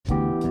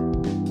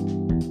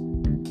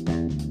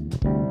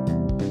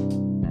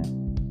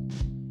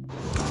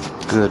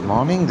Good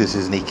morning, this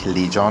is Nikhil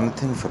D.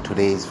 Jonathan for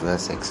today's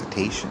verse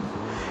exhortation.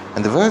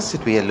 And the verse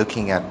that we are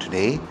looking at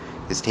today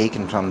is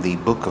taken from the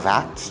book of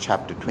Acts,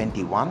 chapter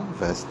 21,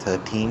 verse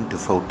 13 to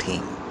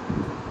 14.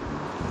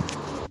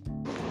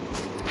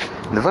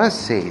 The verse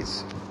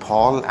says,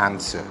 Paul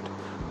answered,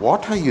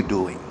 "What are you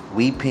doing,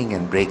 weeping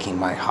and breaking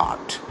my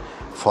heart?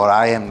 For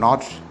I am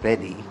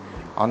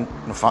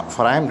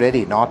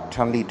ready not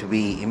only to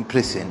be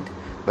imprisoned,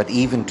 but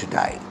even to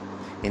die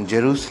in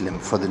Jerusalem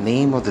for the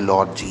name of the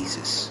Lord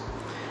Jesus."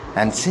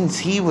 And since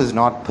he was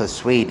not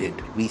persuaded,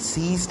 we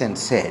ceased and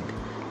said,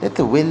 "Let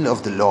the will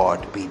of the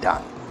Lord be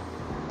done."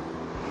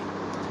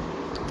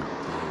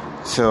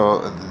 So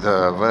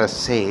the verse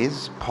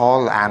says,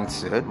 Paul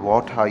answered,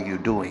 "What are you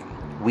doing,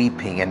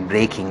 weeping and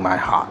breaking my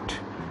heart?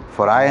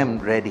 For I am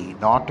ready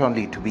not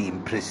only to be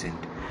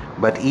imprisoned,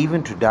 but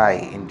even to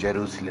die in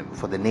Jerusalem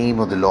for the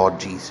name of the Lord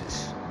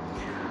Jesus."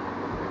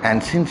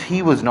 And since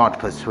he was not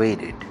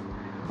persuaded,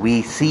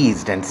 we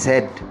ceased and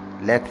said,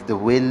 "Let the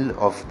will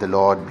of the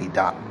Lord be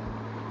done."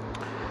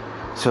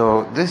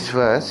 So this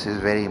verse is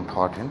very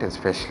important,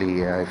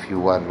 especially if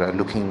you are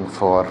looking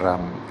for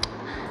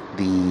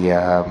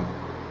the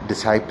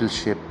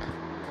discipleship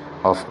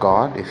of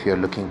God, if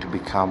you're looking to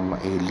become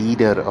a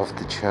leader of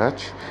the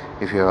church,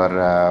 if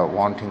you're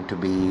wanting to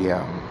be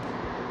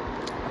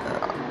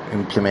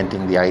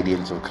implementing the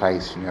ideals of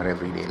Christ in your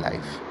everyday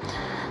life.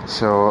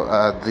 So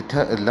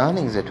the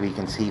learnings that we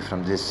can see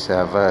from this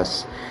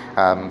verse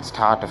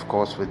start, of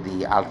course, with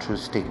the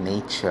altruistic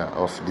nature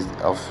of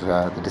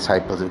the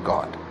disciples of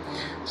God.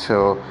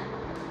 So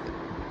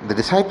the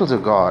disciples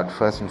of God,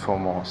 first and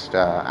foremost,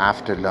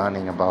 after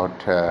learning about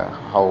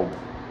how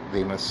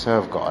they must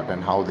serve God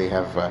and how they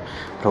have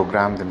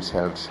programmed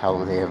themselves,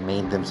 how they have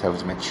made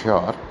themselves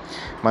mature,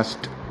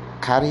 must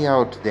carry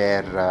out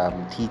their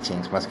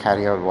teachings, must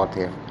carry out what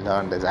they have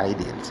learned as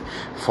ideals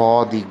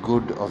for the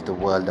good of the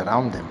world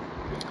around them.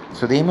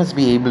 So they must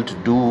be able to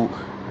do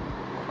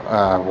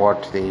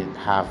what they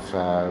have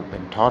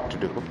been taught to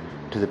do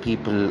to the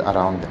people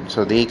around them.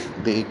 So they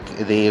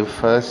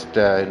first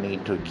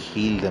need to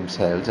heal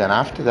themselves, and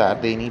after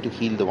that they need to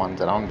heal the ones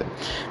around them.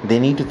 They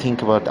need to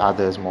think about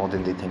others more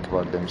than they think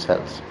about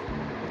themselves.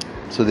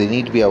 So they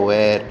need to be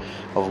aware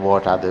of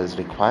what others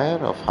require,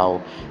 of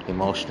how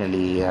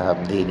emotionally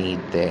they need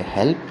their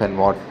help, and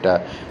what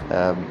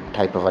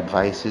type of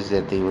advices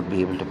that they would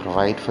be able to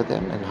provide for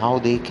them, and how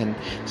they can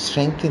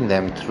strengthen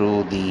them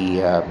through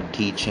the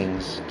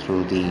teachings,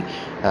 through the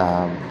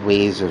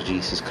ways of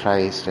Jesus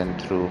Christ,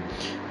 and through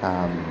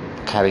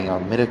carrying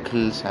out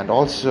miracles, and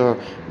also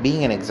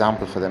being an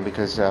example for them,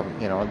 because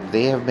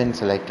they have been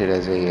selected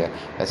as a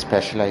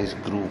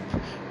specialized group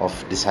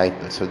of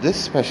disciples. So this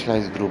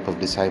specialized group of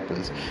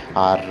disciples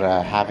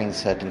are having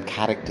certain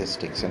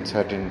characteristics and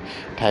certain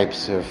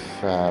types of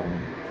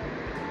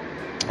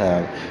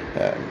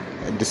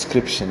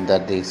description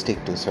that they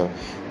stick to. So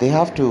they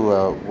have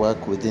to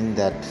work within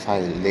that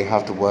file, they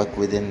have to work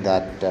within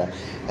that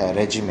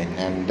regimen,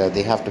 and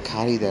they have to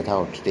carry that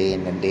out day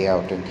in and day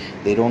out, and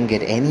they don't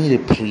get any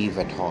reprieve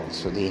at all.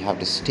 So they have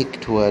to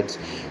stick towards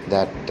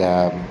that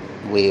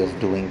way of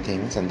doing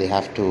things, and they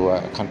have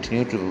to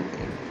continue to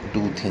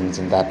do things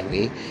in that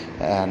way.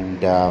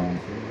 And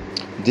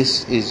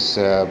this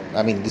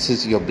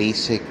is your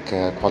basic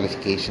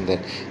qualification, that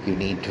you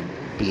need to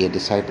be a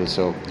disciple.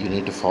 So you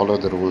need to follow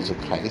the rules of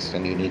Christ,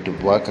 and you need to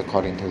work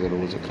according to the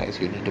rules of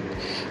Christ. You need to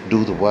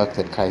do the work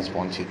that Christ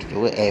wants you to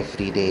do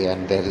every day,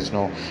 and there is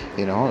no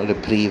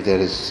reprieve, there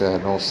is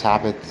no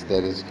Sabbath.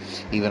 There is,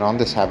 even on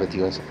the Sabbath,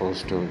 you are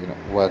supposed to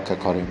work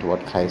according to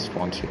what Christ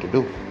wants you to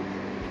do.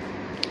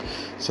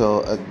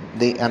 So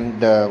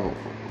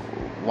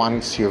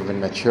once you've been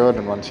matured,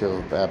 and once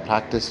you've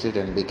practiced it,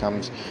 and it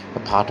becomes a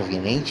part of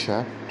your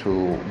nature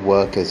to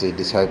work as a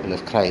disciple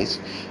of Christ,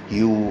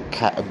 you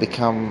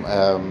become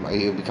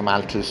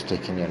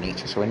altruistic in your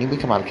nature. So when you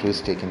become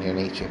altruistic in your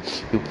nature,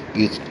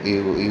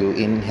 you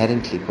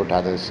inherently put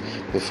others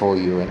before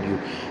you, and you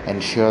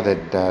ensure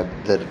that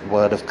the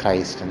word of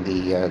Christ and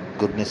the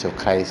goodness of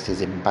Christ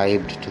is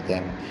imbibed to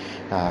them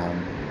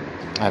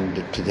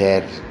and to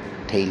their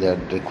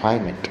tailored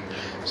requirement.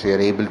 So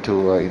you're able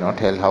to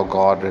tell how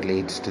God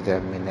relates to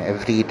them in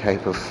every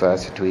type of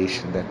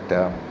situation that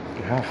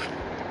you have.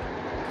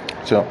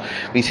 So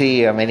we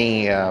see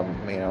many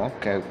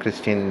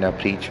Christian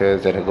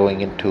preachers that are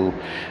going into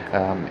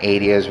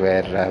areas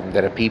where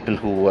there are people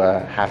who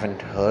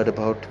haven't heard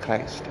about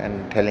Christ,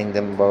 and telling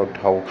them about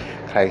how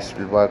Christ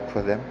will work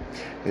for them.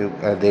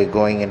 They're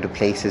going into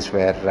places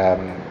where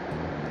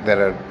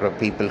there are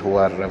people who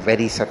are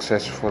very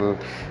successful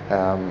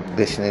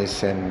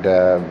business and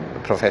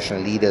professional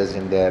leaders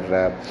in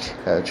their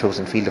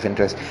chosen field of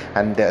interest,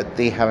 and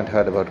they haven't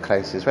heard about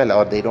Christ as well,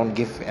 or they don't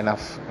give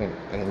enough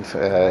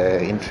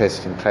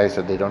interest in Christ,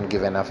 or they don't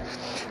give enough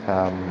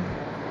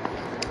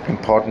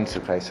importance to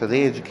Christ. So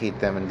they educate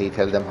them and they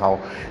tell them how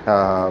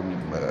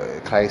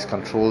Christ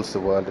controls the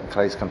world and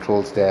Christ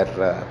controls their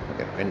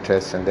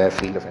interests and their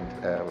field of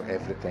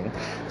everything.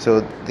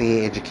 So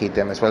they educate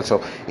them as well. So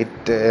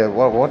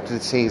what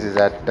it says is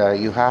that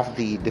you have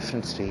the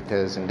different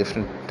status and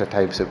different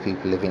types of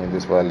people living in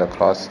this world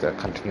across the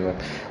continuum,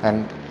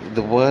 and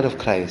the word of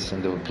Christ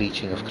and the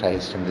preaching of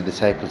Christ and the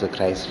disciples of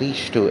Christ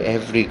reach to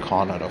every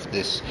corner of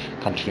this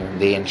continuum.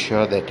 They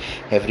ensure that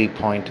every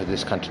point of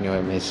this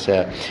continuum is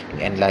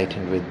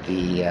enlightened with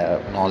the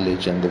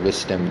knowledge and the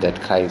wisdom that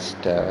Christ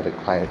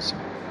requires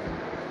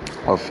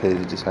of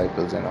his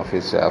disciples and of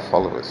his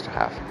followers to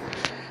have.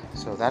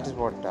 So that is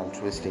what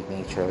altruistic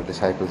nature of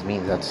disciples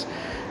means. That's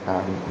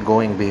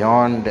going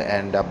beyond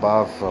and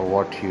above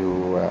what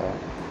you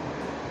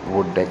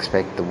would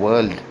expect the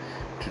world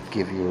to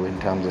give you in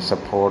terms of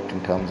support, in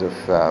terms of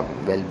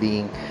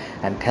well-being,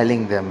 and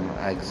telling them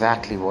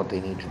exactly what they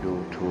need to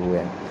do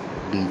to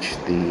reach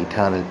the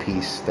eternal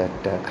peace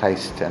that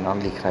Christ and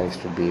only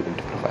Christ would be able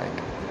to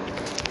provide.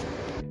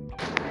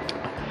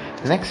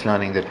 The next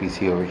learning that we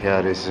see over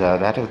here is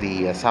that of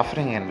the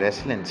suffering and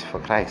resilience for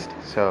Christ.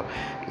 So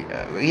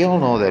we all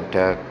know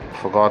that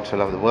for God so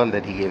loved the world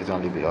that he gave his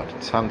only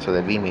begotten Son so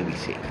that we may be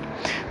saved.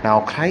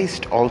 Now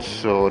Christ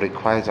also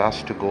requires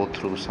us to go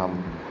through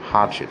some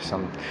hardships,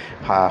 some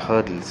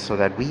hurdles, so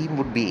that we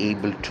would be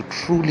able to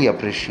truly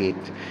appreciate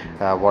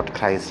what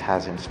Christ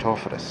has in store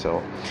for us.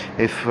 So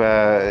if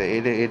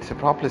it's a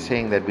proper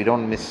saying that we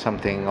don't miss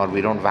something or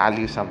we don't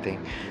value something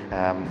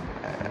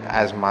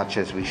as much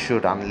as we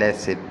should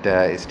unless it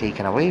is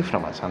taken away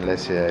from us,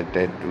 unless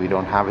that we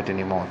don't have it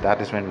anymore.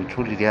 That is when we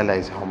truly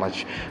realize how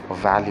much of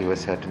value a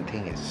certain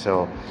thing is.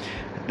 So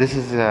this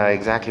is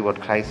exactly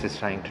what Christ is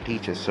trying to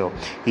teach us. So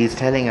he is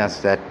telling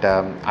us that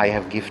I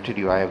have gifted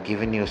you, I have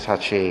given you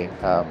such a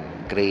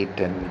great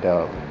and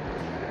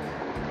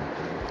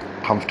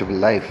comfortable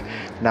life.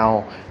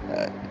 Now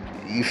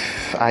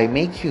if I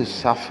make you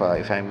suffer,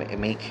 if I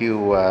make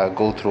you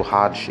go through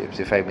hardships,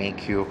 if I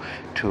make you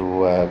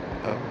to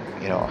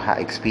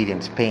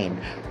experience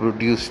pain,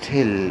 would you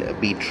still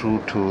be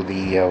true to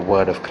the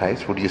word of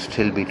Christ? Would you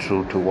still be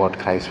true to what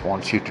Christ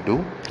wants you to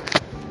do?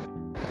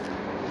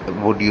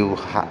 Would you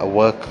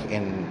work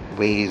in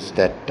ways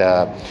that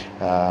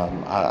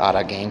are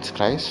against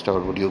Christ, or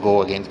would you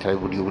go against Christ?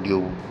 Would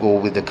you go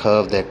with the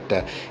curve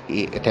that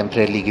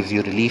temporarily gives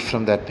you relief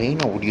from that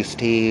pain, or would you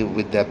stay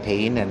with the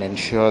pain and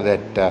ensure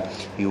that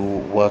you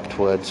work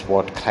towards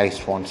what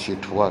Christ wants you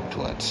to work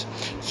towards?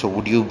 So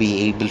would you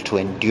be able to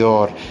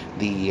endure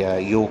the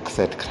yoke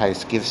that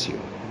Christ gives you?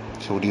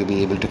 So would you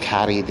be able to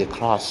carry the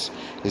cross,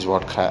 is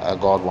what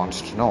God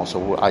wants to know.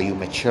 So are you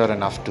mature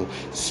enough to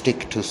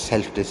stick to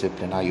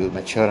self-discipline? Are you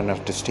mature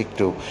enough to stick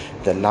to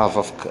the love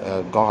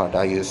of God?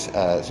 Are you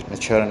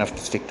mature enough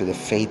to stick to the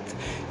faith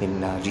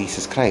in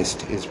Jesus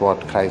Christ, is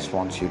what Christ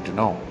wants you to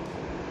know.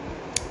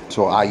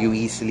 So are you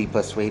easily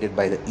persuaded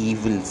by the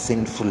evil,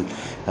 sinful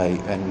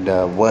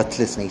and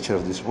worthless nature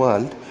of this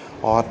world,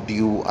 or do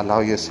you allow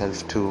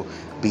yourself to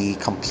be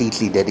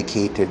completely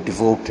dedicated,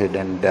 devoted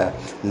and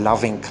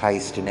loving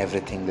Christ in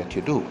everything that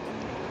you do?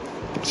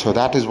 So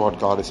that is what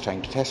God is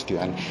trying to test you,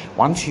 and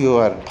once you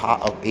are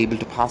able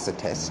to pass the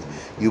test,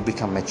 you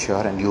become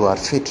mature and you are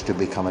fit to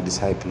become a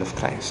disciple of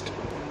Christ.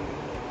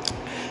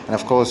 And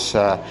of course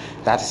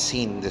that is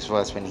seen in this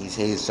verse when he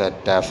says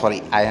that for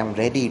I am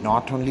ready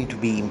not only to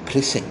be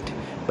imprisoned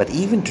but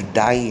even to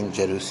die in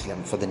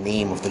Jerusalem for the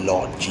name of the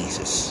Lord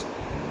Jesus.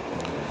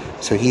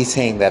 So he's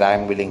saying that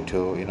I'm willing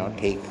to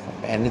take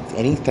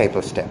any type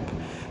of step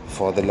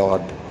for the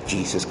Lord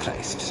Jesus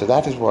Christ. So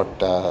that is what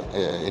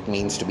it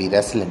means to be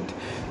resilient.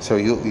 So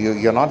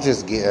you're not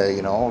just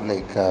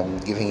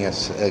giving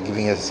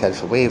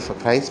yourself away for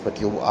Christ, but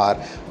you are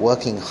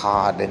working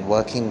hard and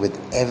working with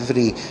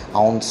every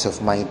ounce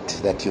of might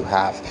that you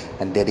have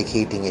and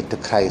dedicating it to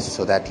Christ,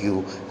 so that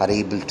you are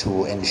able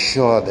to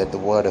ensure that the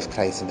word of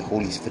Christ and the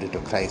Holy Spirit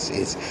of Christ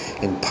is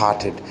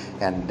imparted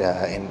and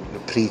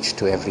preached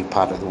to every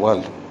part of the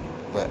world.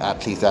 But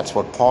at least that's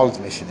what Paul's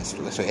mission is.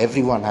 So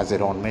everyone has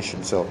their own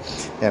mission. So,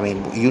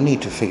 you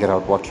need to figure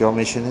out what your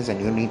mission is,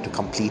 and you need to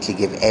completely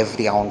give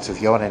every ounce of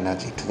your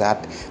energy to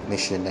that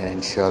mission and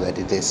ensure that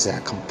it is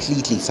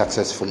completely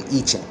successful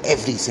each and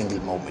every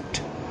single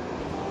moment.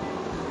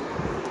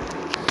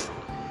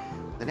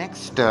 The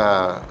next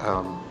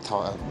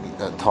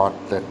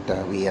thought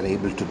that we are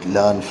able to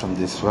learn from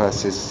this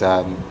verse is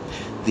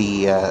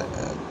the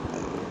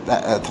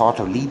thought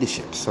of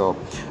leadership. So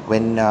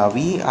when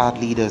we are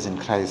leaders in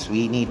Christ,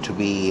 we need to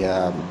be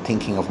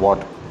thinking of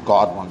what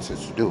God wants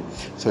us to do.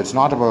 So it's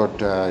not about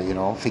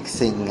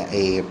fixing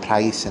a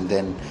price and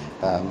then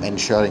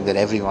ensuring that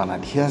everyone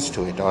adheres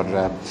to it, or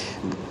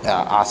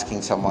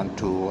asking someone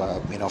to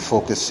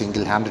focus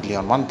single-handedly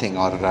on one thing,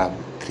 or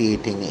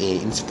creating a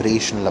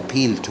inspirational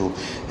appeal to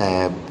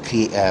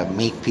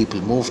make people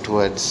move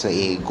towards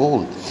a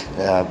goal.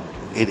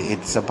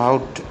 It's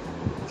about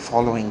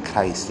following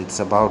Christ. It's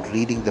about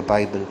reading the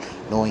Bible,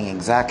 knowing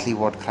exactly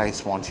what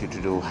Christ wants you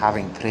to do,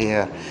 having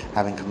prayer,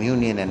 having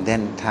communion, and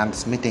then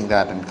transmitting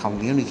that and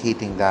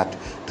communicating that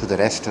to the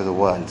rest of the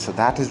world. So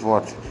that is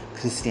what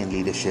Christian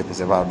leadership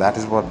is about. That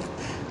is what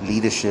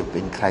leadership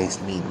in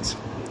Christ means.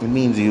 It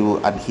means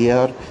you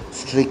adhere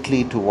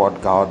strictly to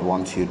what God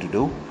wants you to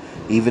do,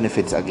 even if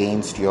it's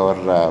against your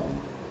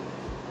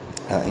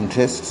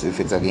interests, if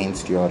it's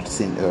against your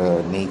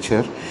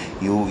nature.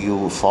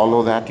 You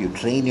follow that. You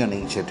train your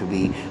nature to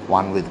be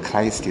one with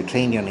Christ. You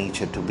train your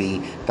nature to be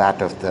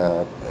that of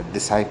the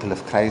disciple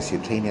of Christ. You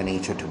train your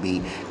nature to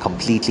be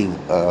completely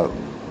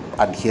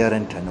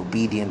adherent and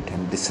obedient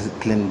and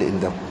disciplined in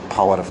the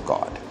power of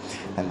God.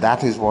 And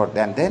that is what,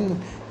 and then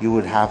you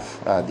would have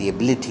the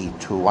ability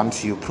to,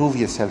 once you prove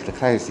yourself to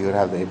Christ, you would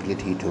have the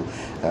ability to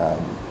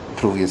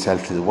prove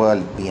yourself to the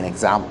world, be an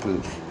example,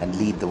 and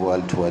lead the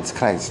world towards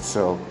Christ.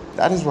 So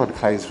that is what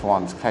Christ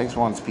wants. Christ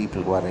wants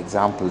people who are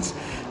examples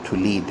to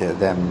lead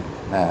them,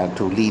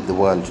 to lead the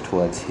world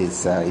towards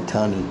His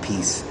eternal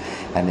peace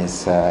and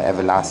His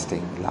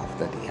everlasting love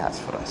that He has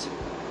for us.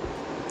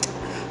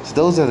 So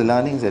those are the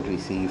learnings that we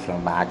see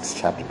from Acts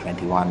chapter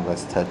 21,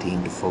 verse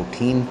 13 to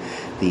 14,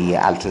 the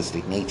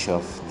altruistic nature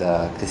of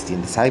the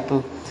Christian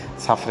disciple,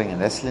 suffering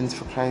and resilience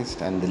for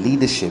Christ, and the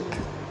leadership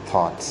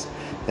thoughts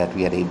that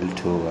we are able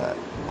to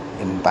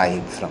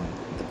imbibe from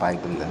the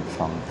Bible and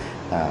from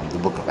the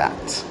book of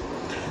Acts.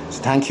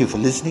 So thank you for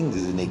listening.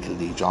 This is Nikhil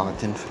D.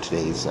 Jonathan for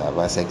today's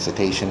verse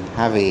exhortation.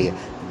 Have a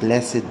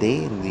blessed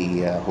day in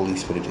the Holy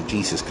Spirit of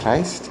Jesus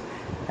Christ,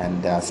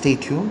 and stay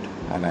tuned,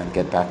 and I'll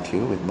get back to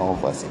you with more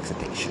verse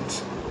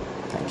exhortations.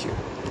 Thank you.